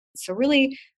So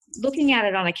really looking at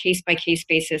it on a case-by-case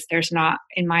basis, there's not,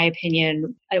 in my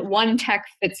opinion, a one tech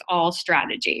fits all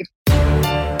strategy.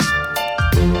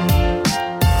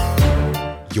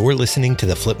 You're listening to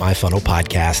the Flip My Funnel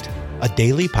podcast, a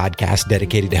daily podcast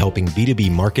dedicated to helping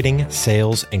B2B marketing,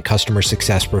 sales, and customer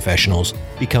success professionals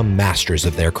become masters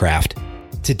of their craft.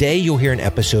 Today, you'll hear an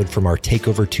episode from our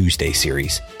Takeover Tuesday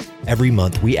series. Every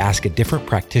month, we ask a different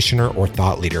practitioner or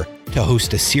thought leader to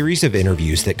host a series of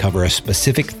interviews that cover a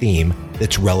specific theme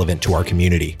that's relevant to our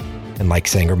community. And like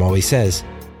Sangram always says,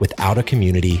 without a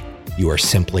community, you are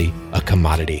simply a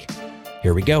commodity.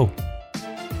 Here we go.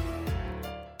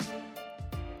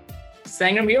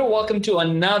 Sangram here. Welcome to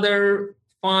another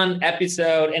fun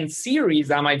episode and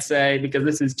series, I might say, because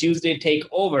this is Tuesday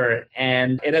Takeover,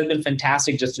 and it has been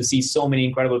fantastic just to see so many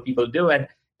incredible people do it.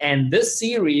 And this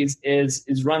series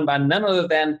is run by none other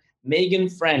than Megan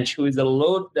French, who is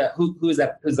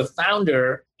the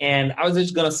founder. And I was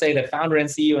just going to say the founder and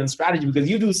CEO and strategy, because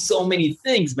you do so many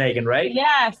things, Megan, right?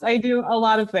 Yes, I do a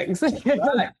lot of things.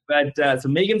 Right. But so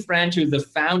Megan French, who is the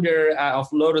founder of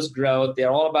Lotus Growth, they're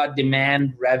all about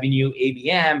demand, revenue,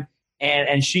 ABM.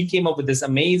 And she came up with this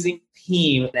amazing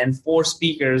theme and 4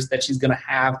 speakers that she's going to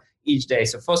have each day.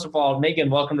 So first of all,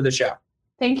 Megan, welcome to the show.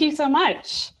 Thank you so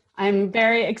much. I'm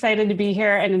very excited to be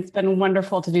here, and it's been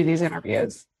wonderful to do these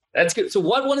interviews. That's good. So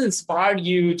what inspired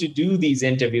you to do these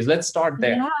interviews? Let's start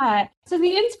there. Yeah. So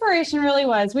the inspiration really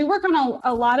was, we work on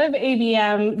a lot of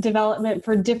ABM development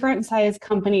for different size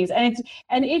companies. And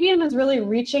ABM is really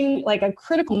reaching like a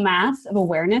critical mass of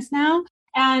awareness now.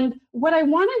 And what I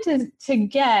wanted to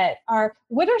get are,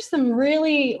 what are some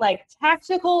really like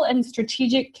tactical and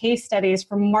strategic case studies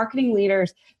from marketing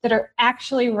leaders that are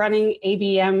actually running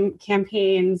ABM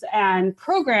campaigns and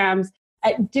programs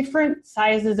at different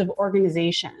sizes of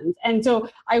organizations. And so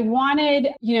I wanted,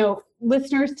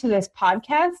 listeners to this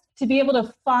podcast to be able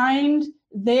to find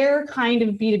their kind of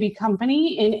B2B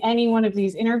company in any one of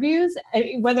these interviews,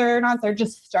 whether or not they're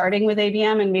just starting with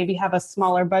ABM and maybe have a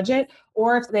smaller budget,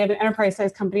 or if they have an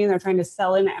enterprise-sized company and they're trying to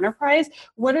sell into enterprise.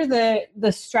 What are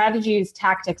the strategies,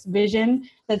 tactics, vision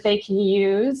that they can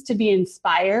use to be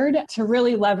inspired to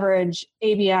really leverage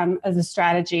ABM as a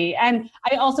strategy? And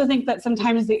I also think that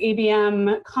sometimes the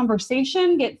ABM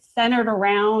conversation gets centered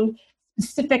around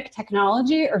specific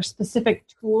technology or specific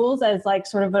tools as like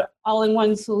sort of an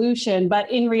all-in-one solution.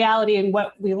 But in reality, and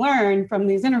what we learned from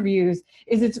these interviews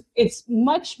is it's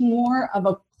much more of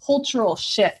a cultural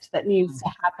shift that needs to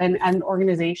happen at an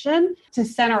organization to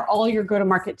center all your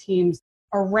go-to-market teams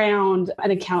around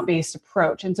an account-based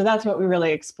approach. And so that's what we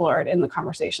really explored in the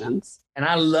conversations. And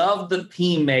I love the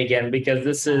theme, Megan, because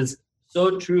this is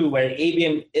so true, where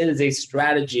ABM is a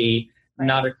strategy,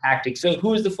 not a tactic. So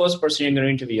who is the first person you're going to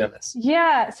interview on this?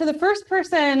 Yeah. So the first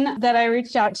person that I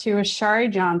reached out to is Shari,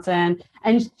 Johnston,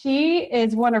 and she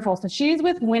is wonderful. So she's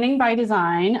with Winning by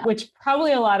Design, which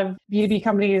probably a lot of B2B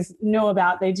companies know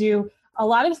about. They do a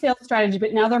lot of sales strategy,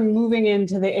 but now they're moving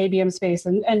into the ABM space.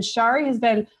 And Shari has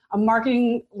been a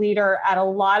marketing leader at a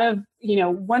lot of,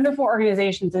 wonderful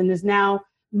organizations and is now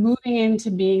moving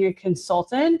into being a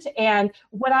consultant. And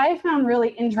what I found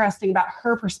really interesting about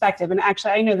her perspective, and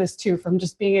actually I know this too from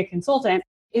just being a consultant,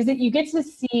 is that you get to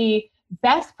see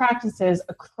best practices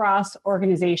across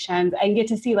organizations and get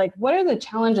to see like, what are the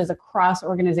challenges across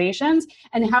organizations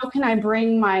and how can I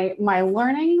bring my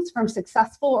learnings from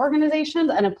successful organizations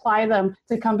and apply them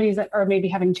to companies that are maybe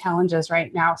having challenges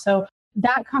right now. So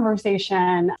that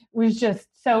conversation was just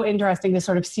so interesting to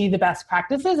sort of see the best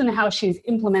practices and how she's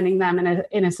implementing them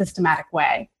in a systematic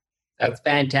way. That's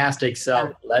fantastic.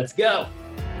 So let's go.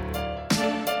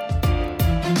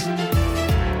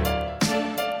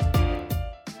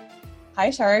 Hi,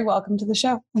 Shari. Welcome to the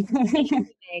show.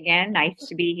 Again, nice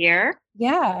to be here.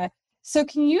 Yeah. So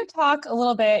can you talk a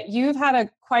little bit? You've had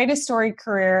quite a storied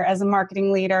career as a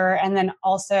marketing leader and then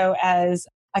also as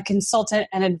a consultant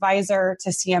and advisor to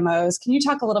CMOs. Can you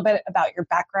talk a little bit about your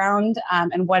background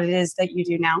and what it is that you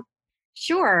do now?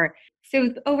 Sure.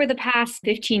 So over the past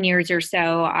 15 years or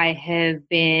so, I have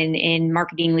been in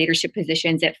marketing leadership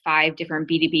positions at 5 different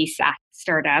B2B SaaS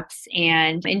startups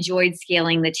and enjoyed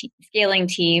scaling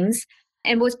teams,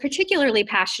 and was particularly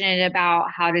passionate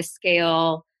about how to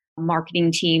scale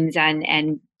marketing teams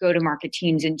and go-to-market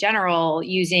teams in general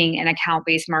using an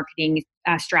account-based marketing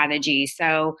strategy.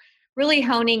 So really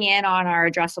honing in on our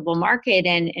addressable market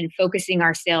and focusing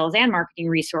our sales and marketing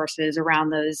resources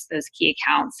around those key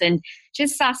accounts, and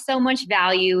just saw so much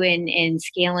value in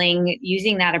scaling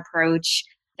using that approach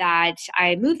that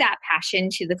I moved that passion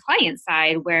to the client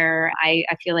side, where I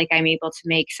feel like I'm able to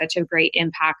make such a great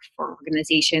impact for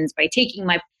organizations by taking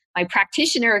my my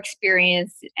practitioner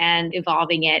experience and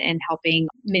evolving it and helping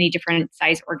many different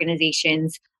size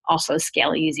organizations also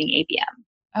scale using ABM.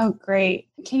 Oh, great.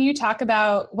 Can you talk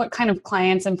about what kind of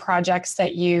clients and projects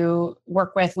that you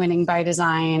work with winning by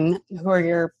design?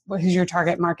 Who's your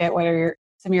target market? What are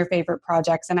some of your favorite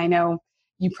projects? And I know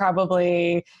you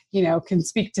probably, can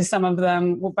speak to some of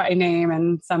them by name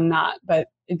and some not, but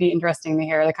it'd be interesting to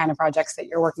hear the kind of projects that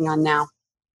you're working on now.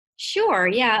 Sure.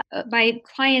 Yeah. My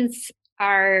clients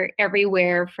are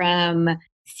everywhere from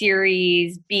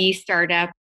Series B startup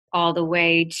all the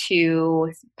way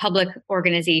to public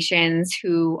organizations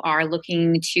who are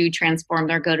looking to transform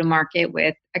their go-to-market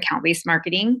with account-based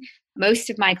marketing. Most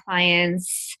of my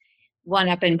clients, one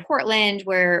up in Portland,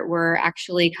 where we're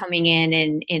actually coming in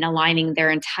and aligning their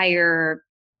entire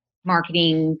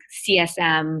marketing,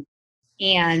 CSM,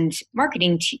 and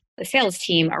sales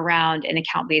team around an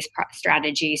account-based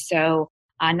strategy. So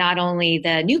not only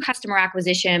the new customer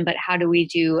acquisition, but how do we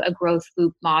do a growth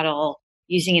loop model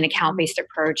using an account-based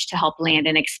approach to help land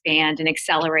and expand and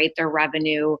accelerate their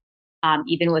revenue,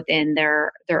 even within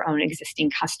their own existing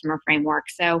customer framework.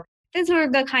 So those are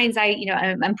the kinds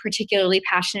I'm particularly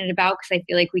passionate about because I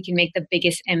feel like we can make the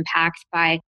biggest impact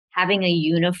by having a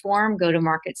uniform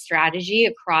go-to-market strategy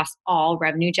across all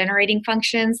revenue generating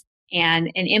functions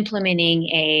and implementing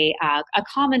a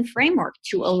common framework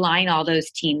to align all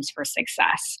those teams for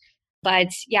success. But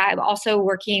yeah, I'm also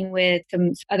working with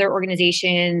some other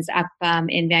organizations up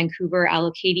in Vancouver,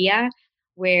 Alocadia,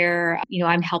 where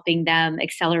I'm helping them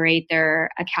accelerate their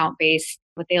account-based,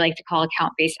 what they like to call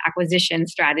account-based acquisition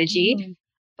strategy,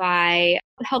 by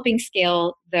helping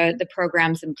scale the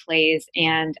programs and plays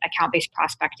and account-based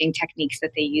prospecting techniques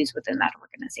that they use within that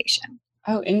organization.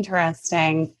 Oh,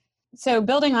 interesting. So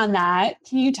building on that,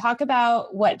 can you talk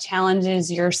about what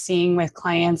challenges you're seeing with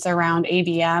clients around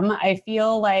ABM? I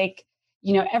feel like,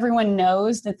 everyone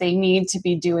knows that they need to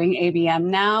be doing ABM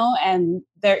now, and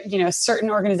there,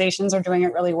 certain organizations are doing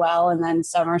it really well, and then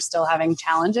some are still having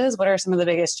challenges. What are some of the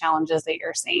biggest challenges that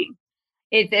you're seeing?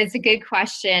 It's a good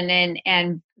question,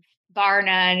 and bar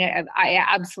none, I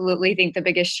absolutely think the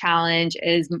biggest challenge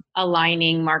is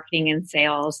aligning marketing and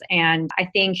sales. And I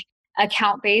think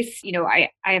account-based, I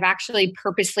have actually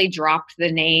purposely dropped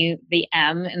the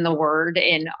M in the word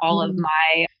in all of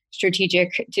my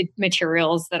strategic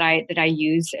materials that I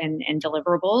use and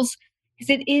deliverables, because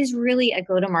it is really a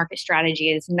go-to-market strategy.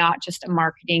 It's not just a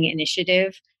marketing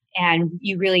initiative. And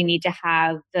you really need to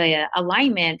have the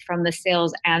alignment from the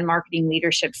sales and marketing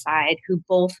leadership side who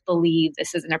both believe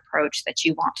this is an approach that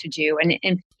you want to do.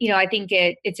 And I think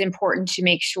it's important to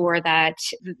make sure that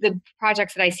the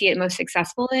projects that I see it most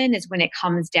successful in is when it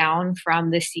comes down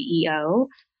from the CEO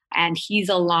and he's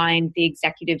aligned the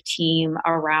executive team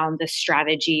around the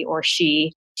strategy, or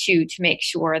she, to make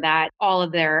sure that all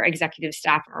of their executive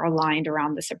staff are aligned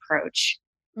around this approach.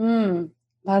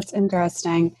 That's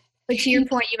interesting. But to your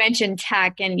point, you mentioned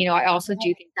tech, and I also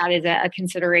do think that is a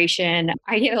consideration.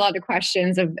 I get a lot of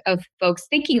questions of folks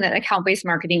thinking that account-based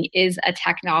marketing is a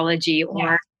technology,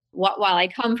 or while I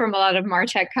come from a lot of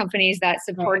MarTech companies that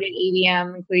supported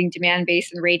ABM, including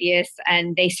Demand-Based and Radius,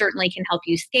 and they certainly can help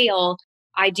you scale,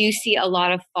 I do see a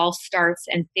lot of false starts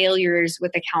and failures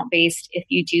with account-based if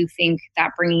you do think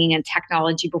that bringing in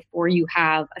technology before you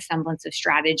have a semblance of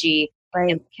strategy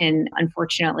can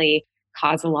unfortunately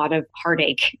cause a lot of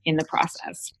heartache in the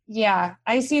process. Yeah,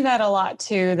 I see that a lot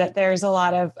too, that there's a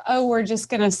lot of, we're just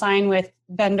going to sign with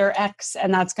vendor X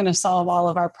and that's going to solve all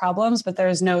of our problems, but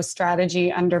there's no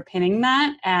strategy underpinning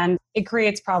that. And it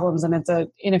creates problems and it's an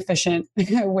inefficient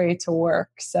way to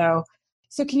work. So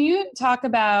can you talk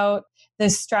about the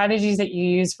strategies that you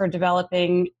use for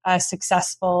developing a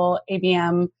successful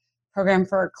ABM program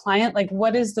for a client? Like,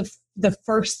 what is the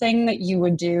first thing that you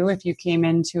would do if you came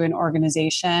into an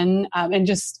organization? And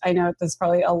just, I know that's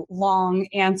probably a long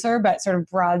answer, but sort of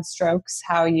broad strokes,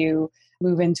 how you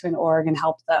move into an org and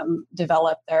help them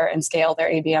develop and scale their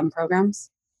ABM programs?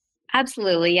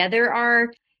 Absolutely. Yeah, there are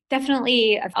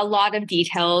definitely a lot of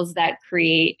details that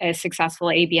create a successful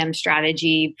ABM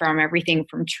strategy, from everything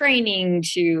from training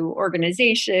to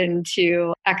organization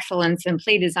to excellence and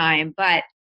play design. But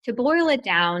to boil it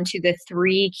down to the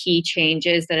three key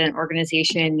changes that an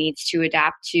organization needs to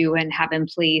adapt to and have in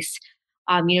place,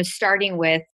 starting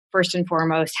with, first and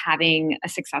foremost, having a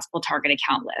successful target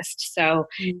account list. So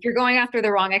if you're going after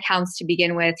the wrong accounts to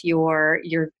begin with, your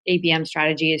ABM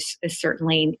strategy is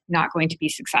certainly not going to be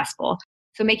successful.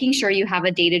 So making sure you have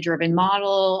a data-driven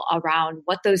model around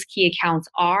what those key accounts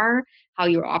are, how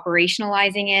you're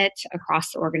operationalizing it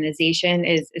across the organization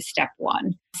is step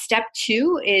one. Step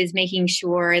two is making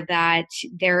sure that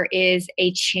there is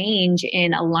a change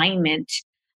in alignment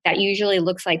that usually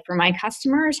looks like for my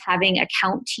customers, having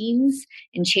account teams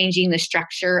and changing the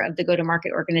structure of the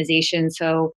go-to-market organization.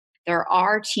 So there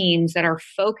are teams that are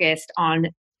focused on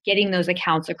getting those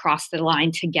accounts across the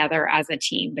line together as a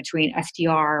team between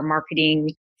SDR,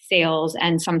 marketing, sales,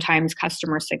 and sometimes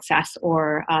customer success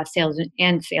or sales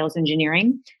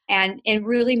engineering, and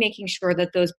really making sure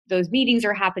that those meetings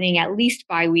are happening at least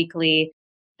biweekly,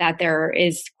 that there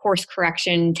is course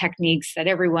correction techniques, that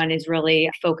everyone is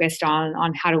really focused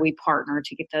on how do we partner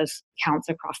to get those accounts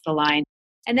across the line.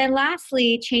 And then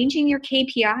lastly, changing your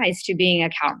KPIs to being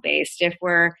account based. If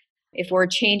we're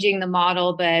changing the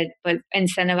model but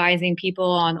incentivizing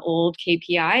people on old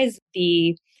KPIs,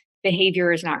 the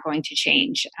behavior is not going to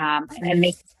change. And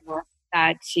making sure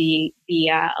that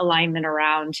the alignment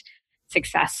around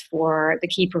success for the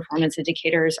key performance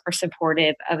indicators are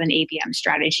supportive of an ABM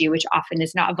strategy, which often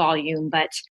is not volume, but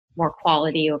more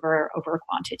quality over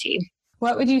quantity.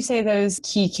 What would you say those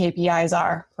key KPIs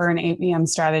are for an ABM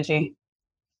strategy?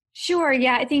 Sure.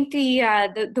 Yeah, I think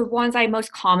the ones I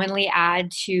most commonly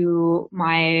add to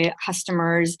my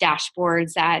customers'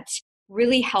 dashboards that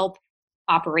really help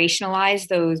operationalize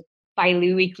those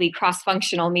bi-weekly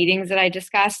cross-functional meetings that I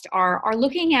discussed are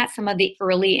looking at some of the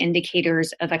early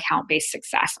indicators of account-based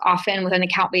success. Often with an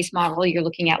account-based model, you're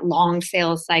looking at long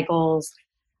sales cycles,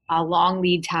 long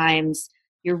lead times.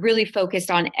 You're really focused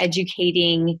on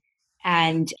educating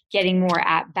and getting more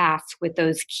at-bats with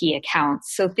those key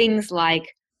accounts. So things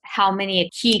like how many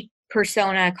key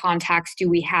persona contacts do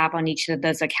we have on each of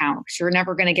those accounts? You're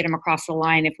never going to get them across the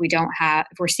line if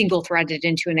we're single threaded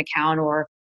into an account, or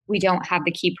we don't have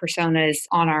the key personas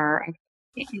in our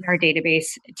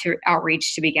database to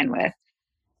outreach to begin with.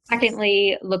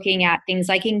 Secondly, looking at things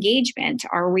like engagement.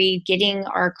 Are we getting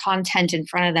our content in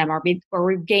front of them? Are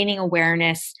we gaining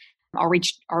awareness? Are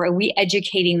we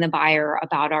educating the buyer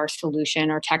about our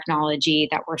solution or technology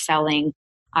that we're selling?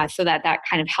 So that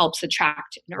kind of helps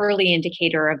attract an early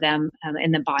indicator of them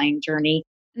in the buying journey.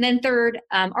 And then third,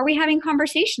 are we having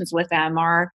conversations with them?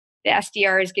 Are the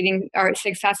SDRs are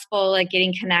successful at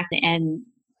getting connected and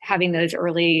having those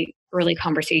early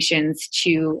conversations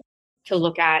to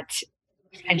look at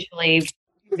potentially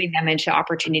moving them into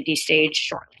opportunity stage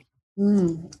shortly?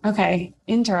 Okay,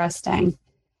 interesting.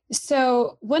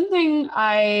 So one thing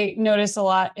I notice a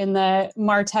lot in the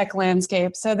MarTech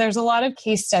landscape, so there's a lot of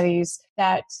case studies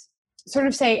that sort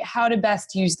of say how to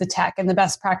best use the tech and the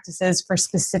best practices for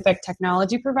specific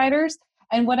technology providers.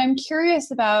 And what I'm curious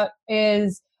about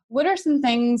is, what are some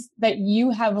things that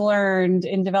you have learned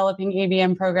in developing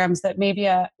ABM programs that maybe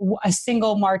a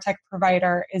single MarTech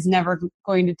provider is never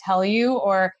going to tell you,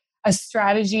 or a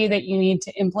strategy that you need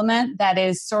to implement that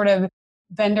is sort of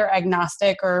vendor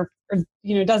agnostic or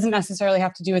doesn't necessarily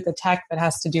have to do with the tech, but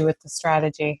has to do with the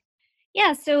strategy?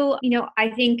 Yeah. So, I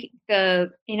think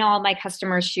in all my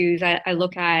customers' shoes, I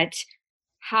look at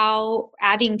how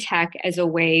adding tech as a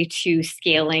way to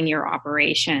scaling your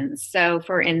operations. So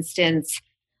for instance,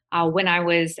 when I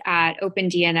was at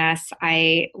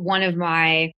OpenDNS, one of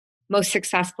my most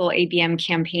successful ABM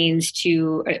campaigns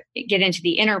to get into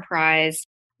the enterprise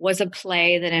was a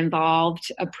play that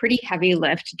involved a pretty heavy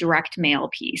lift direct mail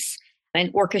piece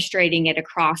and orchestrating it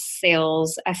across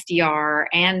sales, SDR,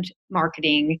 and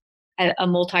marketing, a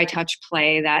multi-touch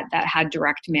play that had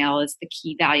direct mail as the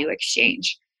key value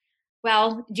exchange.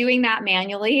 Well, doing that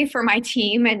manually for my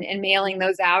team and mailing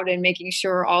those out and making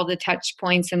sure all the touch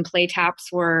points and play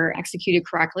taps were executed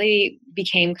correctly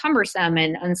became cumbersome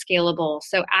and unscalable.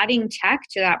 So adding tech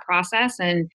to that process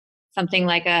and something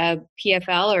like a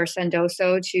PFL or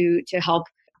Sendoso to help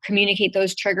communicate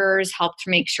those triggers, help to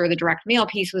make sure the direct mail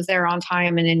piece was there on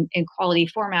time and in quality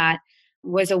format,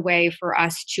 was a way for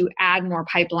us to add more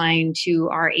pipeline to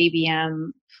our ABM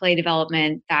play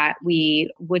development that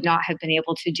we would not have been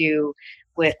able to do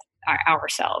with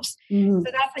ourselves. Mm-hmm.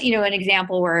 So that's, an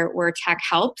example where tech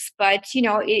helps, but,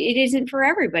 it isn't for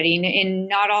everybody. In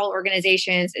not all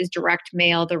organizations is direct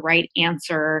mail the right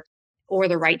answer or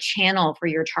the right channel for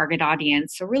your target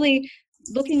audience. So really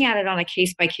looking at it on a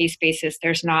case-by-case basis,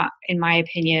 there's not, in my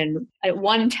opinion, a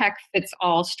one tech fits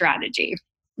all strategy.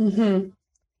 Mm-hmm.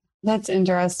 That's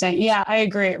interesting. Yeah, I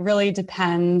agree. It really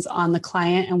depends on the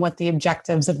client and what the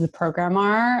objectives of the program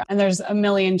are. And there's a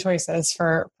million choices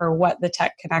for what the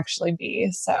tech can actually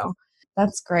be. So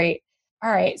that's great.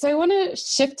 All right. So I want to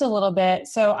shift a little bit.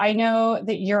 So I know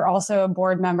that you're also a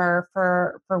board member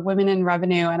for Women in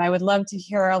Revenue, and I would love to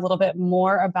hear a little bit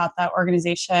more about that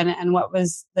organization and what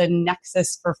was the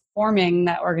nexus for forming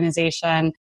that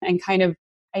organization, and kind of,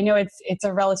 I know it's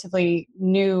a relatively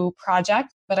new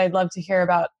project, but I'd love to hear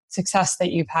about success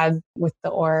that you've had with the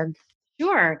org.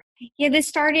 Sure. Yeah, this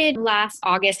started last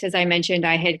August. As I mentioned,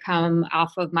 I had come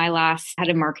off of my last head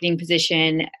of marketing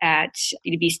position at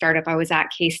B2B startup. I was at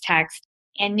Case Text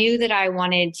and knew that I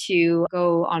wanted to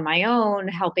go on my own,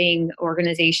 helping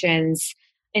organizations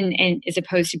and as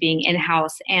opposed to being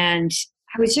in-house. And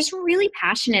I was just really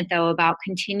passionate, though, about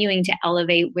continuing to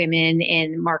elevate women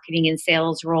in marketing and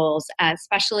sales roles,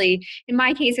 especially in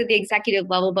my case at the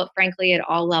executive level, but frankly, at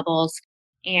all levels.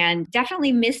 And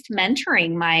definitely missed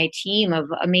mentoring my team of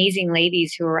amazing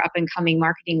ladies who are up and coming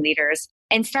marketing leaders,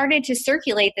 and started to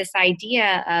circulate this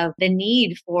idea of the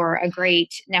need for a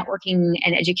great networking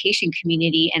and education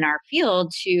community in our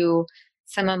field to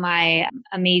some of my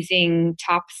amazing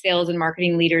top sales and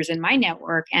marketing leaders in my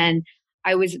network. And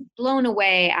I was blown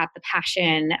away at the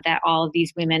passion that all of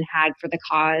these women had for the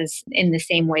cause in the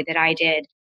same way that I did.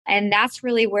 And that's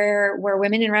really where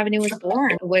Women in Revenue was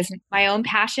born. It was my own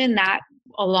passion, that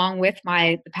along with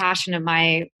the passion of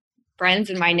my friends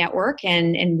and my network.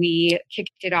 And we kicked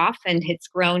it off, and it's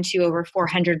grown to over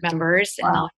 400 members in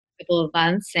the last couple of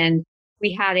months. And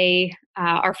we had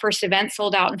our first event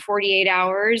sold out in 48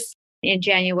 hours in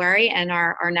January. And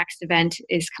our next event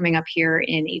is coming up here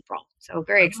in April. So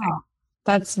very exciting.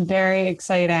 That's very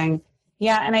exciting.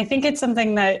 Yeah. And I think it's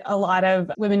something that a lot of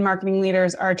women marketing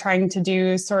leaders are trying to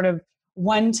do, sort of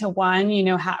one-to-one,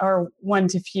 or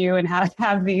one-to-few, and how to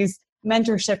have these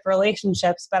mentorship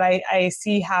relationships. But I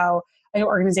see how an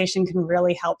organization can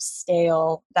really help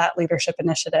scale that leadership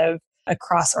initiative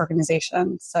across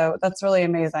organizations. So that's really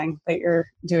amazing that you're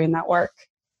doing that work.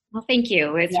 Well, thank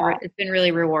you. It's been really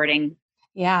rewarding.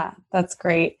 Yeah, that's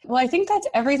great. Well, I think that's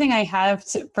everything I have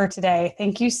for today.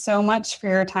 Thank you so much for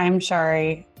your time,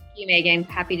 Shari. Thank you, Megan.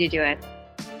 Happy to do it.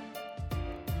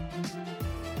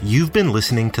 You've been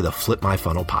listening to the Flip My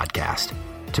Funnel podcast.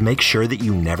 To make sure that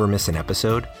you never miss an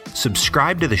episode,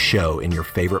 subscribe to the show in your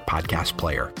favorite podcast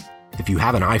player. If you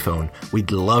have an iPhone,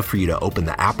 we'd love for you to open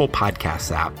the Apple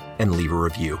Podcasts app and leave a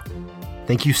review.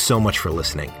 Thank you so much for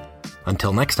listening.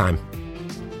 Until next time.